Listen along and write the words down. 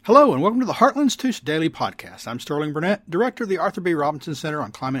Hello, and welcome to the Heartland Institute's Daily Podcast. I'm Sterling Burnett, Director of the Arthur B. Robinson Center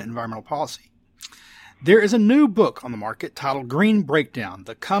on Climate and Environmental Policy. There is a new book on the market titled Green Breakdown,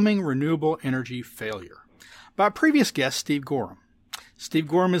 The Coming Renewable Energy Failure, by previous guest Steve Goreham. Steve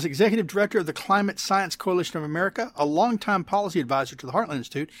Goreham is Executive Director of the Climate Science Coalition of America, a longtime policy advisor to the Heartland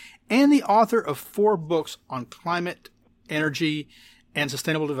Institute, and the author of 4 books on climate, energy, and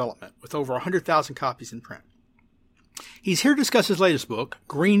sustainable development, with over 100,000 copies in print. He's here to discuss his latest book,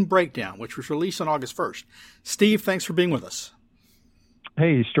 Green Breakdown, which was released on August 1st. Steve, thanks for being with us.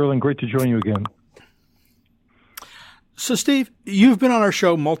 Hey, Sterling, great to join you again. So, Steve, you've been on our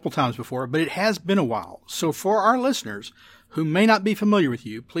show multiple times before, but it has been a while. So for our listeners who may not be familiar with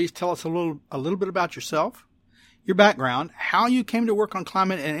you, please tell us a little bit about yourself, your background, how you came to work on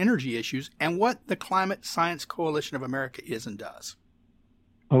climate and energy issues, and what the Climate Science Coalition of America is and does.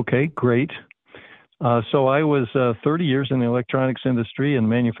 Okay, great. So I was 30 years in the electronics industry and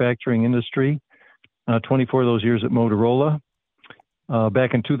manufacturing industry, 24 of those years at Motorola.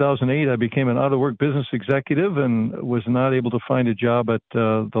 Back in 2008, I became an out-of-work business executive and was not able to find a job at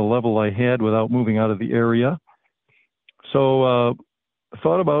the level I had without moving out of the area. So I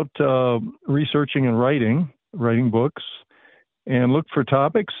thought about researching and writing books, and looked for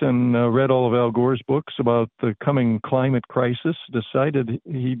topics and read all of Al Gore's books about the coming climate crisis, decided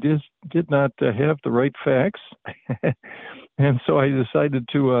he did not have the right facts. And so I decided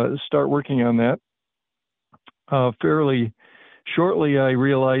to start working on that. Fairly shortly, I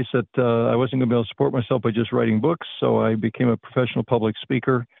realized that I wasn't going to be able to support myself by just writing books, so I became a professional public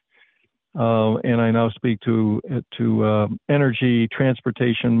speaker. And I now speak to energy,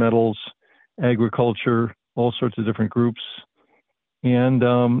 transportation, metals, agriculture, all sorts of different groups. And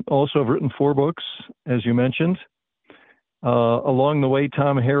also I've written 4 books, as you mentioned. Along the way,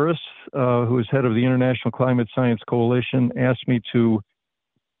 Tom Harris, who is head of the International Climate Science Coalition, asked me to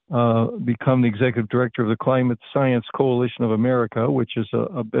become the executive director of the Climate Science Coalition of America, which is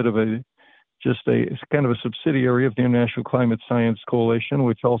a bit of it's kind of a subsidiary of the International Climate Science Coalition,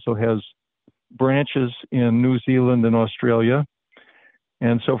 which also has branches in New Zealand and Australia.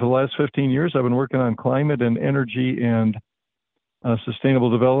 And so for the last 15 years, I've been working on climate and energy and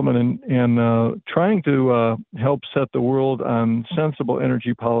sustainable development and trying to help set the world on sensible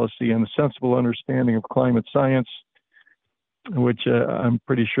energy policy and a sensible understanding of climate science, which I'm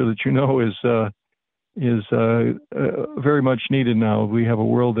pretty sure that you know is very much needed now. We have a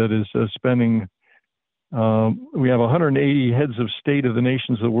world that is spending. We have 180 heads of state of the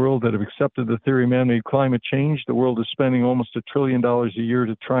nations of the world that have accepted the theory of man-made climate change. The world is spending almost $1 trillion a year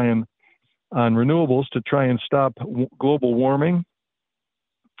on renewables to try and stop global warming.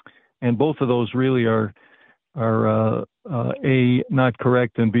 And both of those really are A, not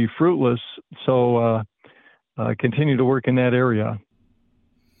correct, and B, fruitless. So continue to work in that area.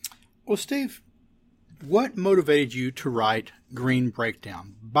 Well, Steve, what motivated you to write Green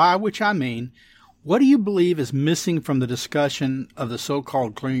Breakdown? By which I mean, what do you believe is missing from the discussion of the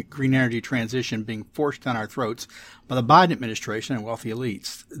so-called green energy transition being forced down our throats by the Biden administration and wealthy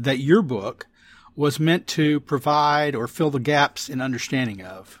elites that your book was meant to provide or fill the gaps in understanding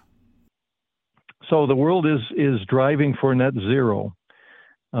of? So the world is driving for net zero.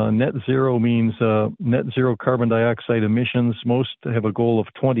 Net zero means net zero carbon dioxide emissions. Most have a goal of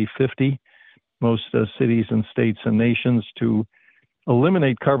 2050. Most cities and states and nations to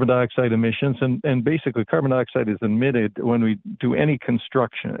eliminate carbon dioxide emissions. And basically carbon dioxide is emitted when we do any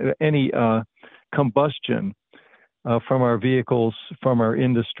construction, any combustion from our vehicles, from our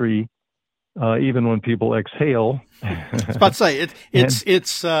industry, even when people exhale. I was about to say,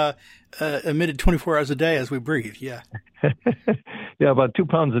 it's emitted 24 hours a day as we breathe, yeah. Yeah, about 2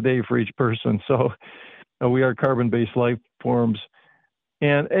 pounds a day for each person. So we are carbon-based life forms.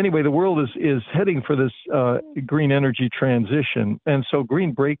 And anyway, the world is heading for this green energy transition. And so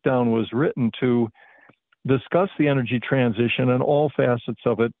Green Breakdown was written to discuss the energy transition and all facets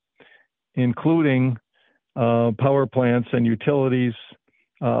of it, including power plants and utilities,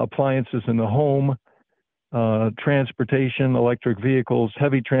 appliances in the home, transportation, electric vehicles,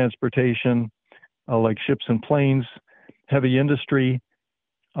 heavy transportation, like ships and planes, heavy industry,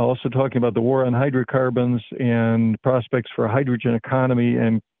 also talking about the war on hydrocarbons and prospects for a hydrogen economy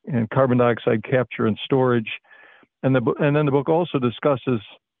and carbon dioxide capture and storage. And then the book also discusses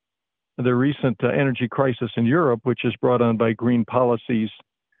the recent energy crisis in Europe, which is brought on by green policies,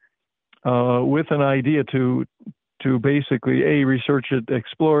 with an idea to basically A, research it,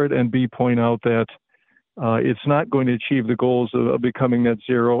 explore it, and B, point out that it's not going to achieve the goals of becoming net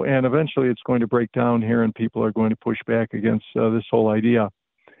zero, and eventually it's going to break down here, and people are going to push back against this whole idea.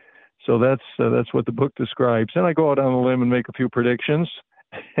 So that's what the book describes. And I go out on a limb and make a few predictions.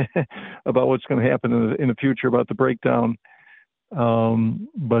 about what's going to happen in the future about the breakdown.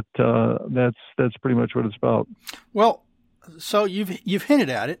 But that's pretty much what it's about. Well, so you've hinted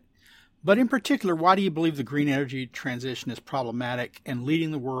at it, but in particular, why do you believe the green energy transition is problematic and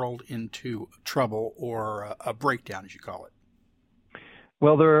leading the world into trouble or a breakdown, as you call it?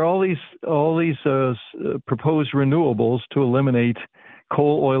 Well, there are all these proposed renewables to eliminate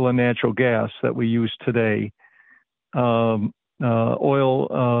coal, oil, and natural gas that we use today. Fuel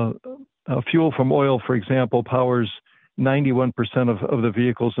from oil, for example, powers 91% of the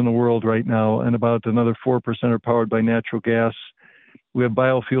vehicles in the world right now, and about another 4% are powered by natural gas. We have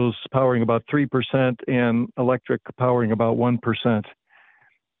biofuels powering about 3% and electric powering about 1%.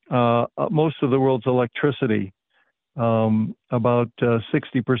 Most of the world's electricity, about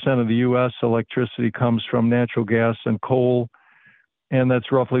 60% of the U.S. electricity comes from natural gas and coal, and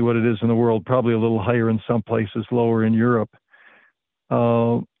that's roughly what it is in the world, probably a little higher in some places, lower in Europe.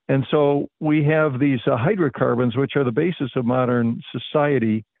 And so we have these hydrocarbons, which are the basis of modern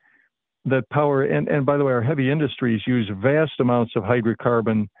society, that power, and by the way, our heavy industries use vast amounts of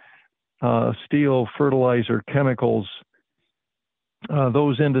hydrocarbon, steel, fertilizer, chemicals.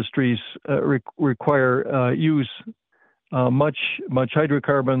 Those industries use much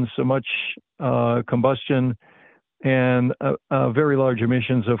hydrocarbons, much combustion, and very large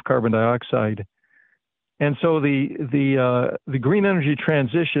emissions of carbon dioxide. And so the green energy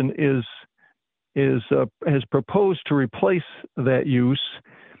transition has proposed to replace that use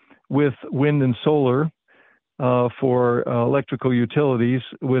with wind and solar for electrical utilities,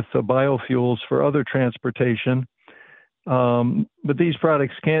 with biofuels for other transportation. But these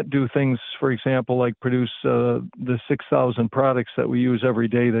products can't do things, for example, like produce the 6,000 products that we use every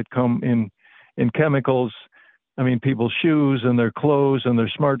day that come in chemicals. I mean, people's shoes and their clothes and their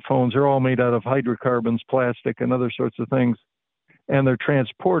smartphones are all made out of hydrocarbons, plastic, and other sorts of things, and they're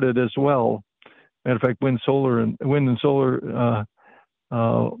transported as well. Matter of fact, wind turbines and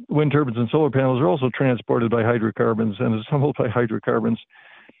solar panels are also transported by hydrocarbons and assembled by hydrocarbons.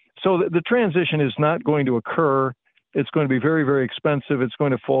 So the transition is not going to occur. It's going to be very, very expensive. It's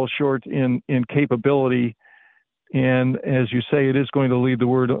going to fall short in capability. And as you say, it is going to lead the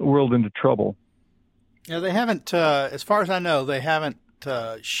world into trouble. Yeah, they haven't, as far as I know, they haven't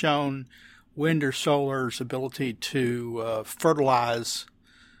shown wind or solar's ability to fertilize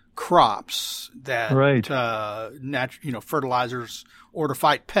crops that, right. Fertilizers, or to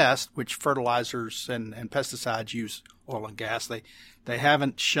fight pests, which fertilizers and pesticides use oil and gas. They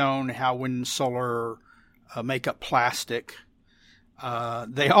haven't shown how wind and solar make up plastic.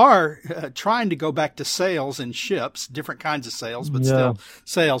 They are trying to go back to sails in ships, different kinds of sails, but still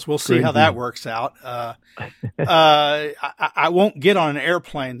sails. We'll see how that works out. I won't get on an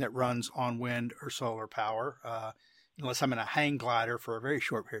airplane that runs on wind or solar power unless I'm in a hang glider for a very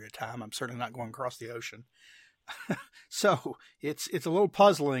short period of time. I'm certainly not going across the ocean. So it's a little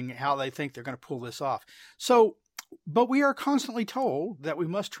puzzling how they think they're going to pull this off. But we are constantly told that we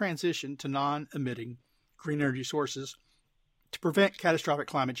must transition to non-emitting green energy sources to prevent catastrophic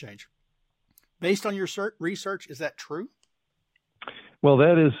climate change. Based on your research, is that true? Well,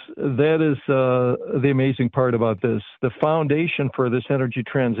 that is the amazing part about this. The foundation for this energy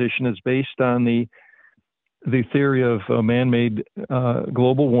transition is based on the theory of man-made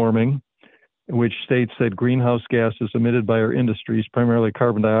global warming, which states that greenhouse gases emitted by our industries, primarily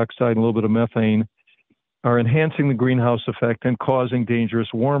carbon dioxide and a little bit of methane, are enhancing the greenhouse effect and causing dangerous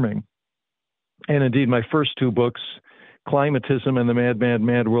warming. And indeed, my first two books, Climatism and the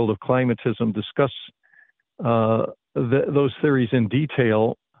Mad World of Climatism, discuss those theories in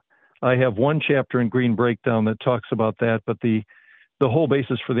detail. I have one chapter in Green Breakdown that talks about that, but the whole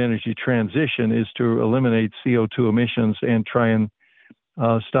basis for the energy transition is to eliminate CO2 emissions and try and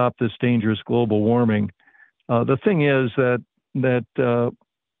stop this dangerous global warming. The thing is that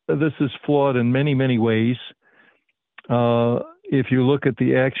this is flawed in many, many ways. If you look at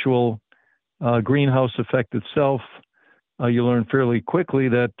the actual greenhouse effect itself, you learn fairly quickly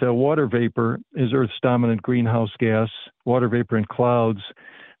that water vapor is Earth's dominant greenhouse gas, water vapor in clouds,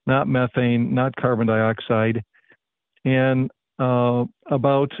 not methane, not carbon dioxide. And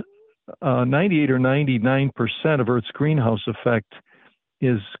about 98 or 99% of Earth's greenhouse effect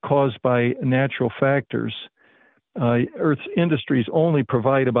is caused by natural factors. Earth's industries only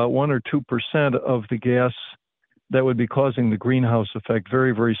provide about 1 or 2% of the gas that would be causing the greenhouse effect,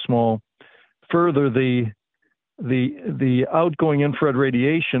 very, very small. Further, the outgoing infrared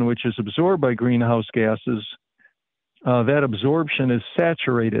radiation, which is absorbed by greenhouse gases, that absorption is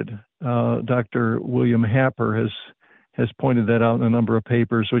saturated. Dr. William Happer has pointed that out in a number of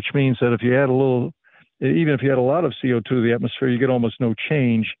papers, which means that if you add a little even if you had a lot of CO2 in the atmosphere, you get almost no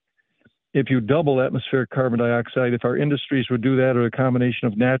change. If you double atmospheric carbon dioxide, if our industries would do that, or a combination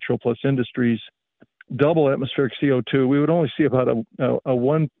of natural plus industries, double atmospheric CO2, we would only see about a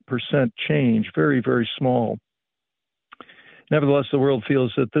 1% change, very, very small. Nevertheless, the world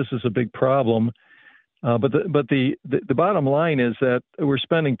feels that this is a big problem. But the bottom line is that we're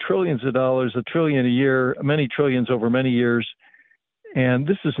spending trillions of dollars, $1 trillion a year, many trillions over many years, and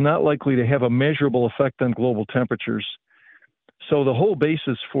this is not likely to have a measurable effect on global temperatures. So the whole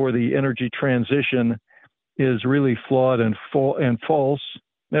basis for the energy transition is really flawed and false.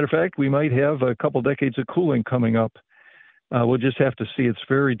 Matter of fact, we might have a couple decades of cooling coming up. We'll just have to see. It's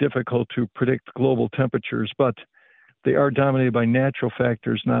very difficult to predict global temperatures, but they are dominated by natural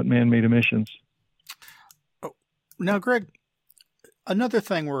factors, not man-made emissions. Now, Greg, another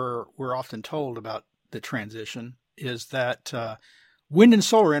thing we're often told about the transition is that wind and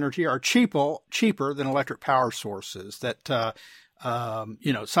solar energy are cheaper than electric power sources. That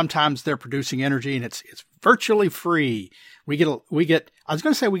sometimes they're producing energy and it's virtually free. We get I was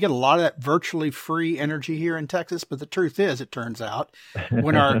going to say we get a lot of that virtually free energy here in Texas, but the truth is, it turns out,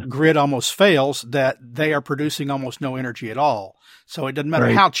 when our grid almost fails, that they are producing almost no energy at all. So it doesn't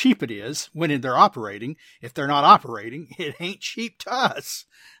matter how cheap it is when they're operating. If they're not operating, it ain't cheap to us.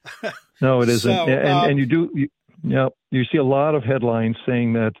 No, it isn't. So, and you see a lot of headlines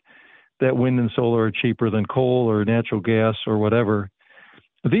saying that wind and solar are cheaper than coal or natural gas or whatever.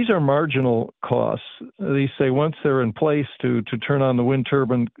 These are marginal costs. They say once they're in place to turn on the wind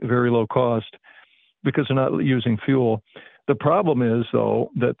turbine, very low cost because they're not using fuel. The problem is,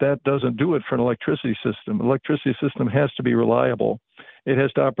 though, that doesn't do it for an electricity system. An electricity system has to be reliable. It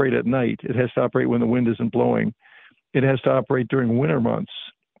has to operate at night. It has to operate when the wind isn't blowing. It has to operate during winter months.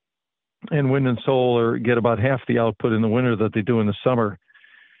 And wind and solar get about half the output in the winter that they do in the summer.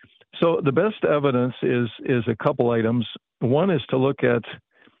 So the best evidence is a couple items. One is to look at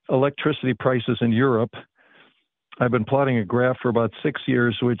electricity prices in Europe. I've been plotting a graph for about 6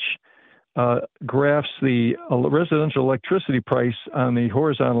 years, which graphs the residential electricity price on the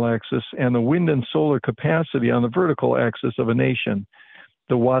horizontal axis and the wind and solar capacity on the vertical axis of a nation,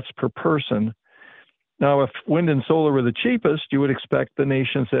 the watts per person. Now, if wind and solar were the cheapest, you would expect the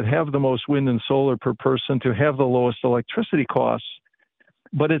nations that have the most wind and solar per person to have the lowest electricity costs.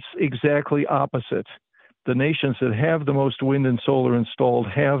 But it's exactly opposite. The nations that have the most wind and solar installed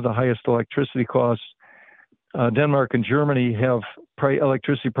have the highest electricity costs. Denmark and Germany have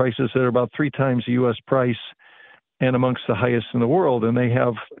electricity prices that are about 3 times the U.S. price and amongst the highest in the world, and they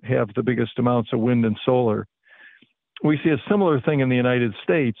have the biggest amounts of wind and solar. We see a similar thing in the United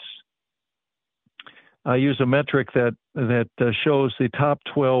States. I use a metric that shows the top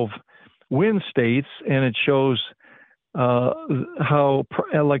 12 wind states, and it shows how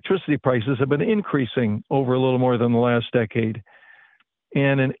electricity prices have been increasing over a little more than the last decade.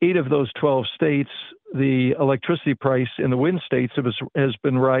 And in 8 of those 12 states, the electricity price in the wind states has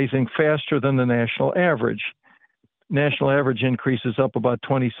been rising faster than the national average. National average increase is up about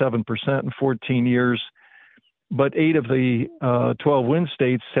 27% in 14 years, but 8 of the 12 wind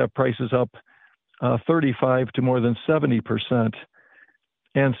states have prices up 35 to more than 70%.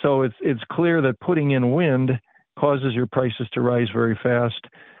 And so it's clear that putting in wind causes your prices to rise very fast.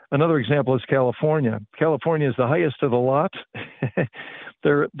 Another example is California. California is the highest of the lot.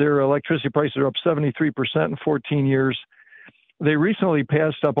 Their electricity prices are up 73% in 14 years. They recently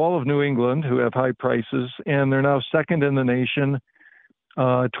passed up all of New England, who have high prices, and they're now second in the nation,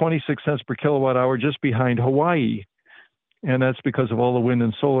 26 cents per kilowatt hour, just behind Hawaii. And that's because of all the wind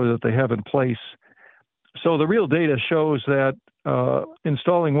and solar that they have in place. So the real data shows that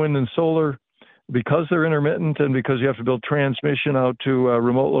installing wind and solar, because they're intermittent and because you have to build transmission out to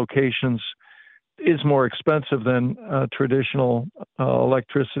remote locations, is more expensive than traditional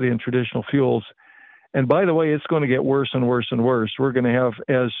electricity and traditional fuels. And by the way, it's going to get worse and worse and worse. We're going to have,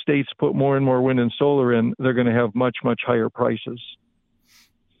 as states put more and more wind and solar in, they're going to have much, much higher prices.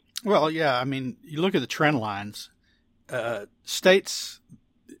 Well, yeah, I mean, you look at the trend lines. States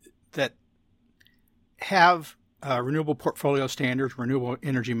that have renewable portfolio standards, renewable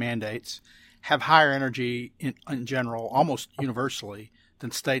energy mandates, have higher energy in general, almost universally,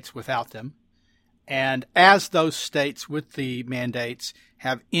 than states without them. And as those states with the mandates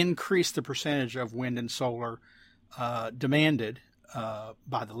have increased the percentage of wind and solar demanded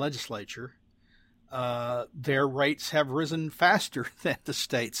by the legislature, their rates have risen faster than the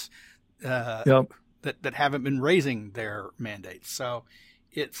states that haven't been raising their mandates. So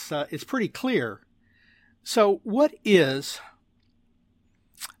it's pretty clear. So what is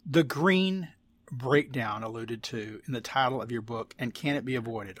the green breakdown alluded to in the title of your book, and can it be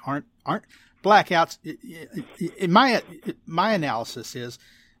avoided? blackouts, in my analysis is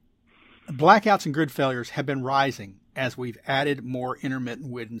blackouts and grid failures have been rising as we've added more intermittent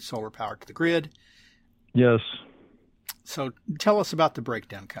wind and solar power to the grid. Yes. So tell us about the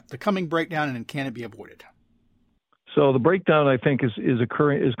breakdown, the coming breakdown, and can it be avoided? So the breakdown, I think, is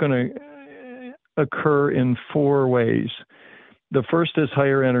going to occur in four ways. The first is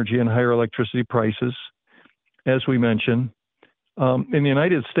higher energy and higher electricity prices, as we mentioned. In the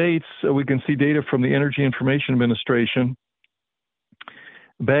United States, we can see data from the Energy Information Administration.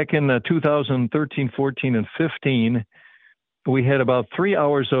 Back in 2013, 14, and 15, we had about 3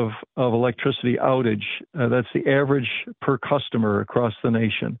 hours of electricity outage. That's the average per customer across the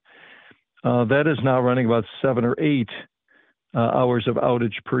nation. That is now running about 7 or 8 hours of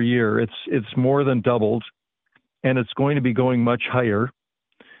outage per year. It's more than doubled, and it's going to be going much higher.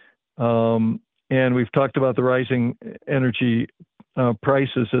 And we've talked about the rising energy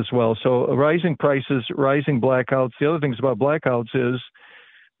prices as well. So rising prices, rising blackouts. The other things about blackouts is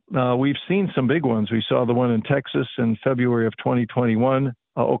we've seen some big ones. We saw the one in Texas in February of 2021,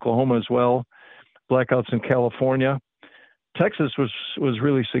 Oklahoma as well, blackouts in California. Texas was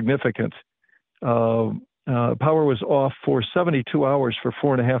really significant. Power was off for 72 hours for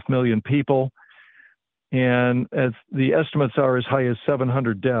 4.5 million people. And as the estimates are as high as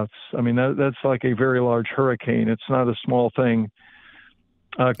 700 deaths. I mean, that's like a very large hurricane. It's not a small thing.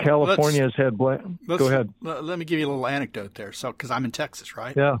 California has had go ahead. Let me give you a little anecdote there. So, because I'm in Texas,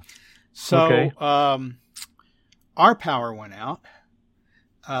 right? Yeah. So, okay. Our power went out.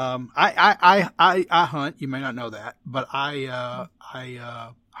 I hunt. You may not know that, but I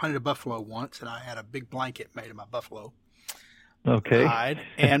hunted a buffalo once, and I had a big blanket made of my buffalo. Okay. Hide,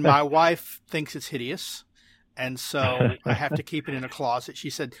 and my wife thinks it's hideous, and so I have to keep it in a closet.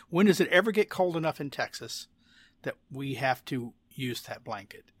 She said, "When does it ever get cold enough in Texas that we have to use that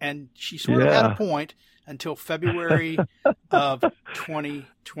blanket?" And she sort of had a point until February of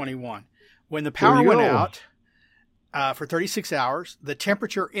 2021, when the power went out for 36 hours. The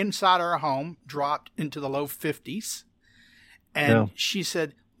temperature inside our home dropped into the low 50s, and she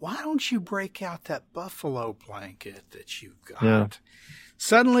said, "Why don't you break out that buffalo blanket that you've got?" Yeah.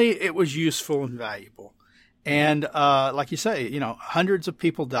 Suddenly it was useful and valuable. And like you say, hundreds of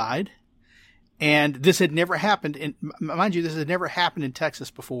people died. And this had never happened mind you, this had never happened in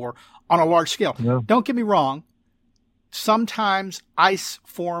Texas before on a large scale. No. Don't get me wrong. Sometimes ice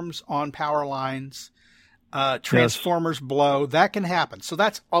forms on power lines, transformers blow. That can happen. So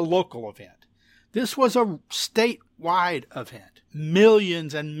that's a local event. This was a statewide event.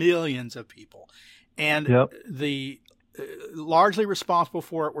 Millions and millions of people. And the largely responsible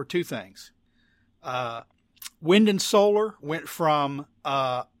for it were two things. Wind and solar went from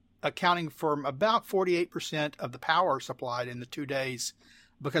accounting for about 48% of the power supplied in the 2 days,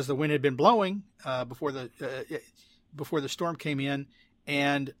 because the wind had been blowing before the storm came in,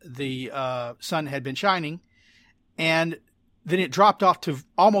 and the sun had been shining, and then it dropped off to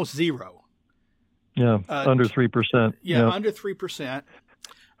almost zero. Yeah, under 3%. Yeah, under 3%.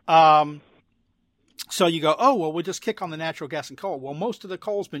 So you go, oh, well, we'll just kick on the natural gas and coal. Well, most of the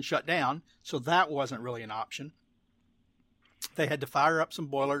coal's been shut down, so that wasn't really an option. They had to fire up some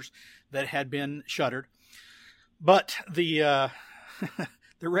boilers that had been shuttered. But the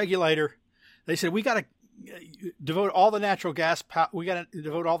the regulator, they said, we got to devote all the natural gas, we got to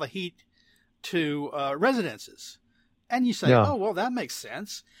devote all the heat to residences. And you say, oh, well, that makes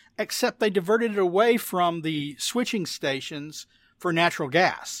sense. Except they diverted it away from the switching stations for natural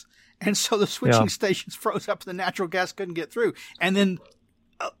gas. And so the switching stations froze up and the natural gas couldn't get through. And then,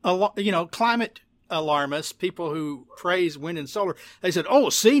 climate alarmists, people who praise wind and solar, they said, oh,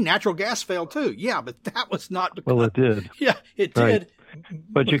 see, natural gas failed too. Yeah, but that was not because... Well, it did. Yeah, it right. did.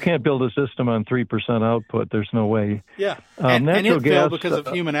 But you can't build a system on 3% output. There's no way. Yeah, and it failed because of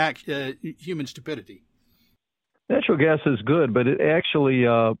human stupidity. Natural gas is good, but it actually,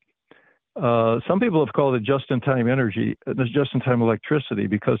 some people have called it just-in-time energy, just-in-time electricity,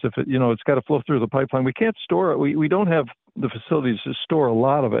 because if it, it's got to flow through the pipeline. We can't store it. We don't have the facilities to store a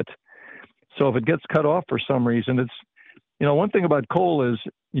lot of it. So if it gets cut off for some reason, it's, one thing about coal is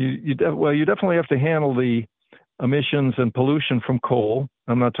you definitely have to handle the emissions and pollution from coal.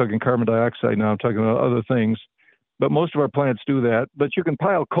 I'm not talking carbon dioxide now. I'm talking about other things. But most of our plants do that. But you can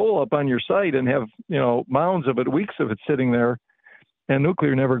pile coal up on your site and have, mounds of it, weeks of it sitting there. And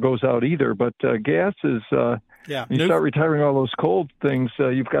nuclear never goes out either. But gas is, you start retiring all those coal things,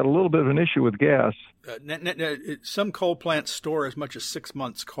 you've got a little bit of an issue with gas. Some coal plants store as much as 6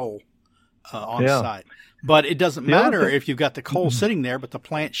 months coal on site. But it doesn't matter if you've got the coal sitting there, but the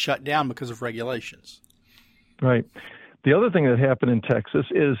plant shut down because of regulations. Right. The other thing that happened in Texas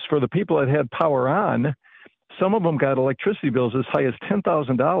is for the people that had power on, some of them got electricity bills as high as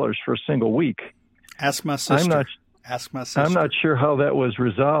 $10,000 for a single week. Ask my sister. Ask my sister. I'm not sure how that was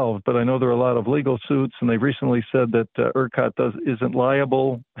resolved, but I know there are a lot of legal suits, and they've recently said that ERCOT isn't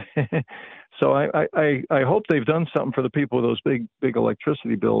liable. So I hope they've done something for the people with those big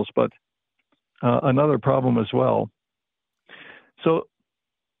electricity bills, but another problem as well. So,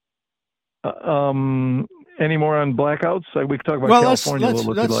 any more on blackouts? We could talk about California a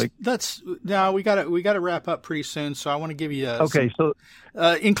little if you'd like. We got to wrap up pretty soon. So I want to give you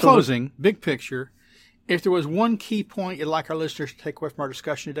in closing, big picture. If there was one key point you'd like our listeners to take away from our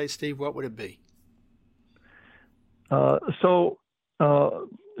discussion today, Steve, what would it be?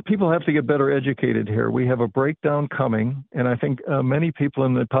 People have to get better educated here. We have a breakdown coming, and I think many people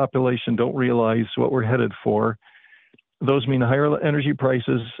in the population don't realize what we're headed for. Those mean higher energy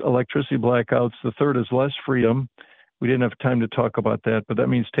prices, electricity blackouts. The third is less freedom. We didn't have time to talk about that, but that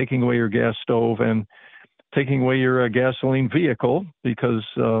means taking away your gas stove and taking away your gasoline vehicle, because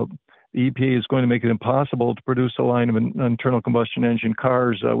the EPA is going to make it impossible to produce a line of internal combustion engine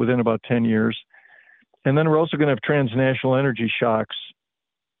cars within about 10 years. And then we're also going to have transnational energy shocks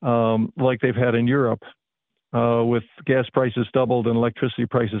like they've had in Europe, with gas prices doubled and electricity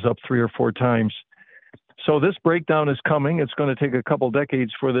prices up 3 or 4 times. So this breakdown is coming. It's going to take a couple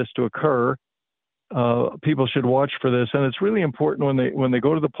decades for this to occur. People should watch for this. And it's really important when they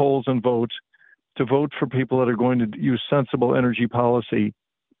go to the polls and vote, to vote for people that are going to use sensible energy policy,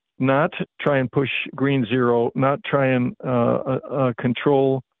 not try and push green zero, not try and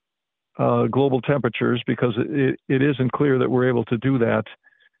control global temperatures, because it isn't clear that we're able to do that.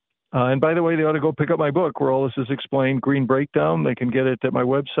 And by the way, they ought to go pick up my book where all this is explained, Green Breakdown. They can get it at my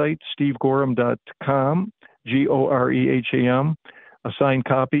website, stevegoreham.com, Goreham, a signed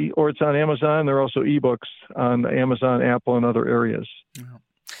copy, or it's on Amazon. There are also ebooks on Amazon, Apple, and other areas.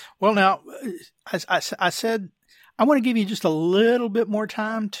 Well, now, as I said, I want to give you just a little bit more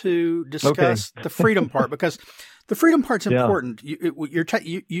time to discuss the freedom part, because the freedom part's important.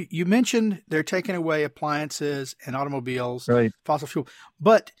 You mentioned they're taking away appliances and automobiles, right, fossil fuel,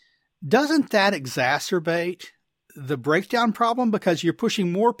 but doesn't that exacerbate the breakdown problem, because you're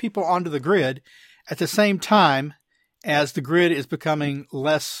pushing more people onto the grid at the same time as the grid is becoming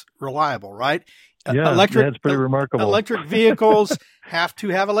less reliable, right? Yeah, that's pretty remarkable. Electric vehicles have to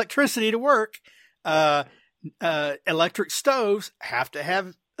have electricity to work. Electric stoves have to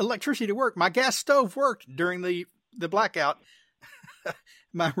have electricity to work. My gas stove worked during the blackout.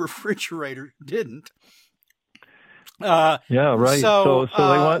 My refrigerator didn't. Yeah, right. So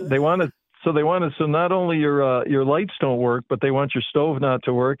they wanted. So not only your lights don't work, but they want your stove not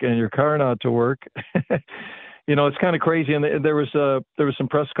to work and your car not to work. It's kind of crazy. And there was some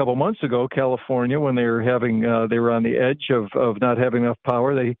press a couple months ago, California, when they were on the edge of not having enough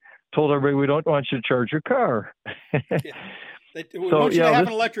power. They told everybody, we don't want you to charge your car. We want you to have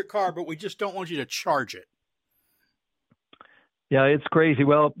an electric car, but we just don't want you to charge it. Yeah, it's crazy.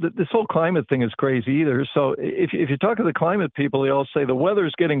 Well, this whole climate thing is crazy either. So if you talk to the climate people, they all say the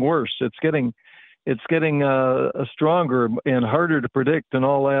weather's getting worse. It's getting stronger and harder to predict and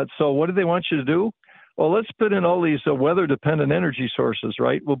all that. So what do they want you to do? Well, let's put in all these weather-dependent energy sources,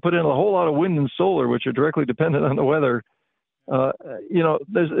 right? We'll put in a whole lot of wind and solar, which are directly dependent on the weather.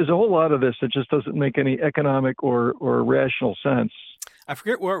 There's a whole lot of this that just doesn't make any economic or rational sense. I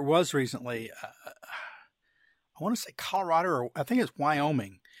forget where it was recently. I want to say Colorado, or I think it's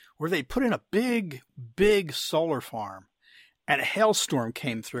Wyoming, where they put in a big, big solar farm, and a hailstorm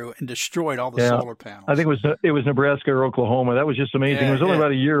came through and destroyed all the solar panels. I think it was Nebraska or Oklahoma. That was just amazing. It was only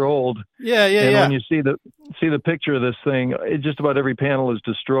about a year old. Yeah. When you see the picture of this thing, just about every panel is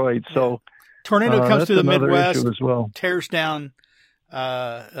destroyed. So tornado comes through the Midwest, as well, tears down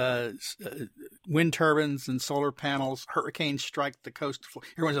wind turbines and solar panels. Hurricanes strike the coast.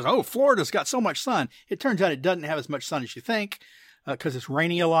 Everyone says, "Oh, Florida's got so much sun." It turns out it doesn't have as much sun as you think, because it's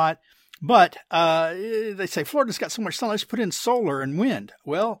rainy a lot. But they say Florida's got so much sun, let's put in solar and wind.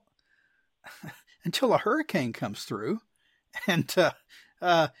 Well, until a hurricane comes through, and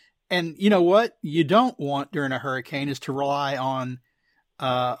you know what you don't want during a hurricane is to rely on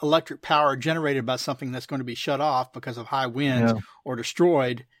electric power generated by something that's going to be shut off because of high winds or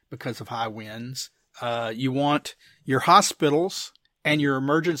destroyed because of high winds. You want your hospitals and your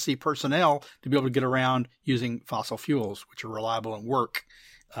emergency personnel to be able to get around using fossil fuels, which are reliable and work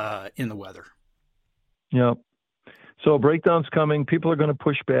in the weather. Yeah. So a breakdown's coming. People are going to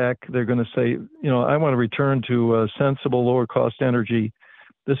push back. They're going to say, I want to return to sensible, lower cost energy.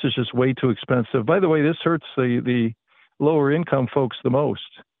 This is just way too expensive. By the way, this hurts the lower income folks the most.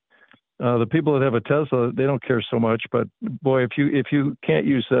 The people that have a Tesla, they don't care so much. But boy, if you can't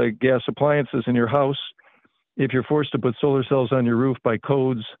use gas appliances in your house, if you're forced to put solar cells on your roof by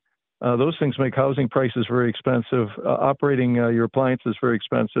codes, those things make housing prices very expensive. Operating your appliances very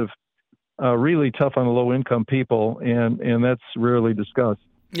expensive. Really tough on the low-income people, and that's rarely discussed.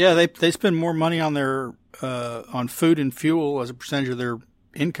 Yeah, they spend more money on their on food and fuel as a percentage of their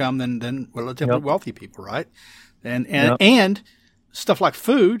income than relatively wealthy people, right? And stuff like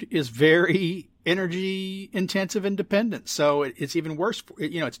food is very energy intensive and dependent, so it's even worse.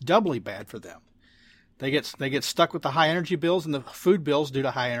 It's doubly bad for them. They get stuck with the high energy bills, and the food bills due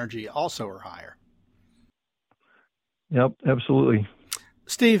to high energy also are higher. Yep, absolutely.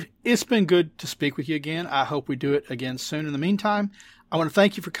 Steve, it's been good to speak with you again. I hope we do it again soon. In the meantime, I want to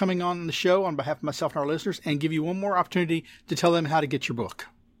thank you for coming on the show on behalf of myself and our listeners, and give you one more opportunity to tell them how to get your book.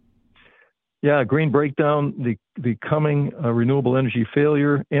 Yeah, Green Breakdown, the coming renewable energy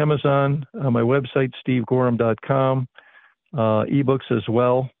failure, Amazon, my website, stevegoreham.com, ebooks as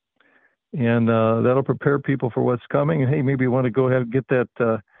well. And that'll prepare people for what's coming. And hey, maybe you want to go ahead and get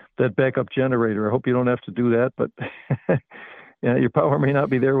that backup generator. I hope you don't have to do that, but yeah, your power may not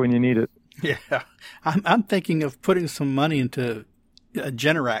be there when you need it. Yeah, I'm thinking of putting some money into a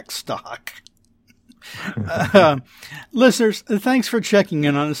Generac stock. Listeners, thanks for checking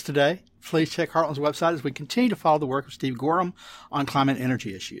in on us today. Please check Heartland's website as we continue to follow the work of Steve Goreham on climate and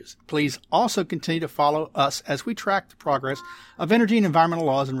energy issues. Please also continue to follow us as we track the progress of energy and environmental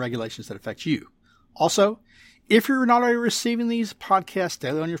laws and regulations that affect you. Also, if you're not already receiving these podcasts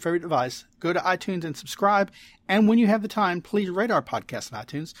daily on your favorite device, go to iTunes and subscribe. And when you have the time, please rate our podcast on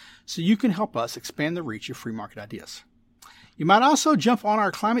iTunes so you can help us expand the reach of free market ideas. You might also jump on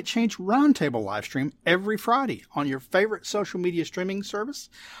our Climate Change Roundtable live stream every Friday on your favorite social media streaming service,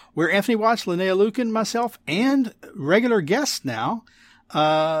 where Anthony Watts, Linnea Lucan, myself, and regular guests now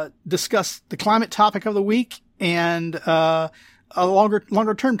discuss the climate topic of the week and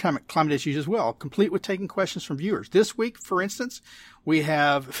longer-term climate issues as well, complete with taking questions from viewers. This week, for instance, we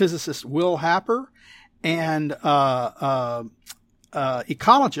have physicist Will Happer and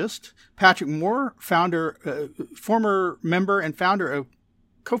ecologist Patrick Moore, former member and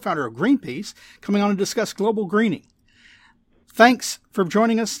co-founder of Greenpeace, coming on to discuss global greening. Thanks for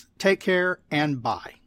joining us. Take care and bye.